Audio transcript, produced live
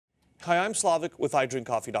Hi, I'm Slavik with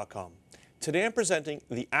iDrinkCoffee.com. Today I'm presenting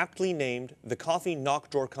the aptly named The Coffee Knock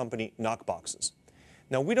Drawer Company Knockboxes.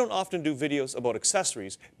 Now, we don't often do videos about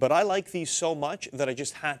accessories, but I like these so much that I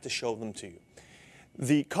just had to show them to you.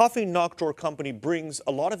 The Coffee Knock Drawer Company brings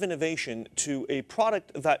a lot of innovation to a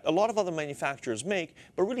product that a lot of other manufacturers make,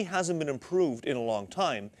 but really hasn't been improved in a long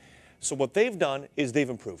time. So what they've done is they've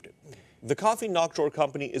improved it. The Coffee Knock Drawer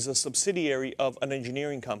Company is a subsidiary of an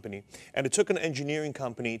engineering company, and it took an engineering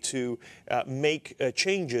company to make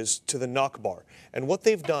changes to the knock bar. And what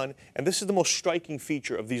they've done, and this is the most striking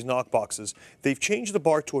feature of these knock boxes, they've changed the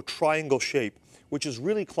bar to a triangle shape, which is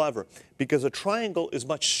really clever because a triangle is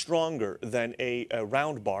much stronger than a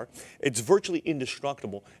round bar. It's virtually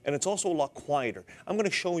indestructible, and it's also a lot quieter. I'm going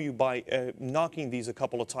to show you by knocking these a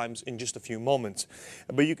couple of times in just a few moments.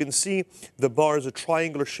 But you can see the bar is a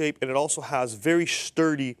triangular shape, and it also has very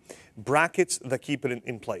sturdy brackets that keep it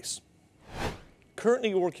in place.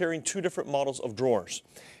 Currently, we're carrying two different models of drawers.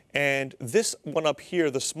 And this one up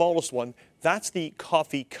here, the smallest one, that's the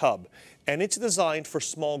Coffee Cub. And it's designed for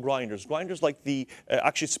small grinders. Grinders like the,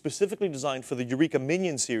 actually specifically designed for the Eureka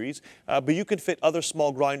Minion series, but you can fit other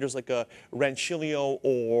small grinders like a Rancilio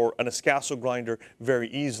or an Escasso grinder very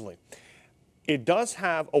easily. It does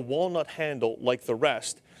have a walnut handle like the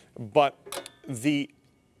rest, but the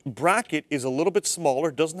bracket is a little bit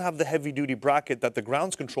smaller, doesn't have the heavy-duty bracket that the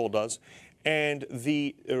grounds control does, and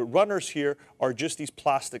the runners here are just these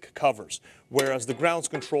plastic covers, whereas the grounds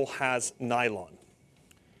control has nylon.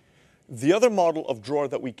 The other model of drawer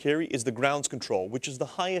that we carry is the grounds control, which is the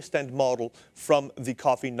highest end model from the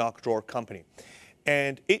Coffee Knock Drawer Company.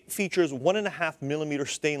 And it features 1.5mm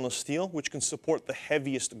stainless steel, which can support the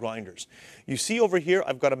heaviest grinders. You see over here,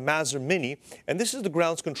 I've got a Mazzer Mini, and this is the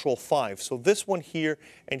Grounds Control 5. So this one here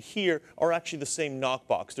and here are actually the same knock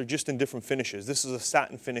box. They're just in different finishes. This is a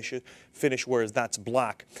satin finish, whereas that's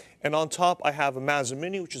black. And on top, I have a Mazzer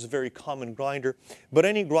Mini, which is a very common grinder. But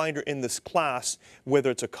any grinder in this class,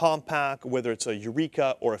 whether it's a Compact, whether it's a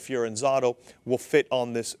Eureka or a Firenzato, will fit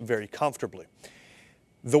on this very comfortably.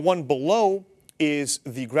 The one below is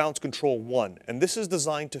the Grounds Control 1, and this is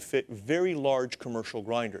designed to fit very large commercial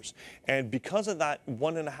grinders. And because of that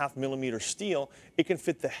 1.5mm steel, it can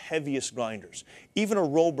fit the heaviest grinders. Even a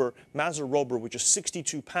Rober, Mazzer Rober, which is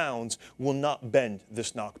 62 pounds, will not bend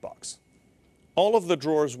this knockbox. All of the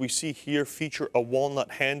drawers we see here feature a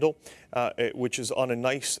walnut handle, which is on a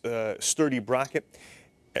nice sturdy bracket.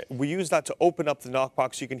 We use that to open up the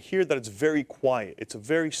knockbox. You can hear that it's very quiet. It's a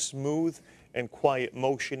very smooth and quiet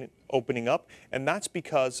motion opening up, and that's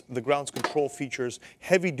because the grounds control features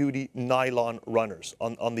heavy-duty nylon runners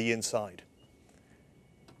on the inside.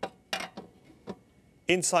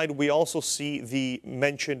 Inside, we also see the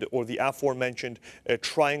mentioned, or the aforementioned,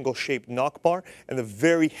 triangle-shaped knock bar and the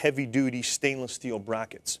very heavy-duty stainless steel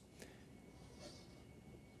brackets.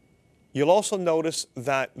 You'll also notice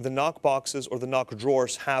that the knock boxes or the knock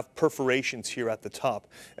drawers have perforations here at the top.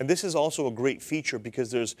 And this is also a great feature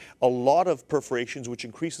because there's a lot of perforations which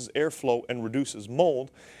increases airflow and reduces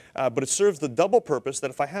mold. But it serves the double purpose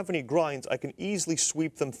that if I have any grinds, I can easily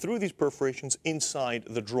sweep them through these perforations inside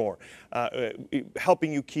the drawer,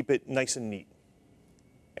 helping you keep it nice and neat.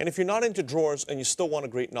 And if you're not into drawers and you still want a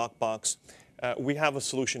great knock box, we have a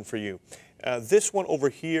solution for you. This one over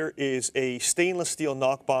here is a stainless steel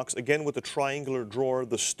knock box, again with the triangular drawer,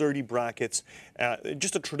 the sturdy brackets,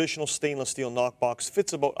 just a traditional stainless steel knock box.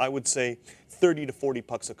 Fits about, I would say, 30 to 40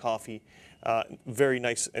 pucks of coffee. Very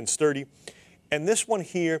nice and sturdy. And this one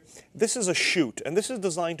here, this is a chute, and this is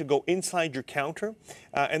designed to go inside your counter,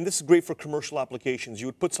 and this is great for commercial applications. You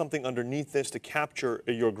would put something underneath this to capture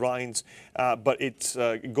your grinds, but it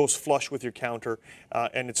goes flush with your counter,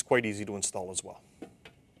 and it's quite easy to install as well.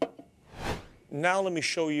 Now let me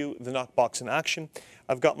show you the knockbox in action.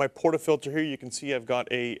 I've got my portafilter here. You can see I've got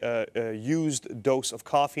a used dose of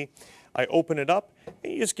coffee. I open it up,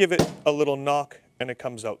 and you just give it a little knock, and it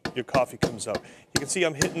comes out. Your coffee comes out. You can see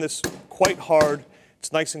I'm hitting this quite hard.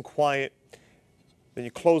 It's nice and quiet. Then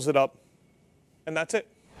you close it up, and that's it.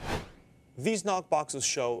 These knock boxes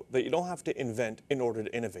show that you don't have to invent in order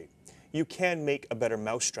to innovate. You can make a better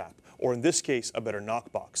mousetrap, or in this case, a better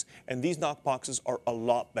knockbox. And these knockboxes are a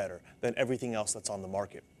lot better than everything else that's on the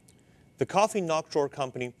market. The Coffee Knock Drawer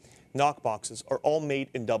Company knockboxes are all made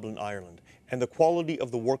in Dublin, Ireland, and the quality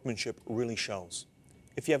of the workmanship really shows.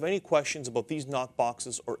 If you have any questions about these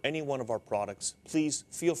knockboxes or any one of our products, please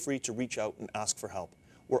feel free to reach out and ask for help.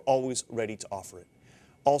 We're always ready to offer it.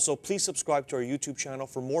 Also, please subscribe to our YouTube channel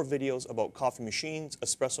for more videos about coffee machines,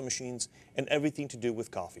 espresso machines, and everything to do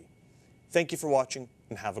with coffee. Thank you for watching,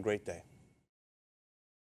 and have a great day.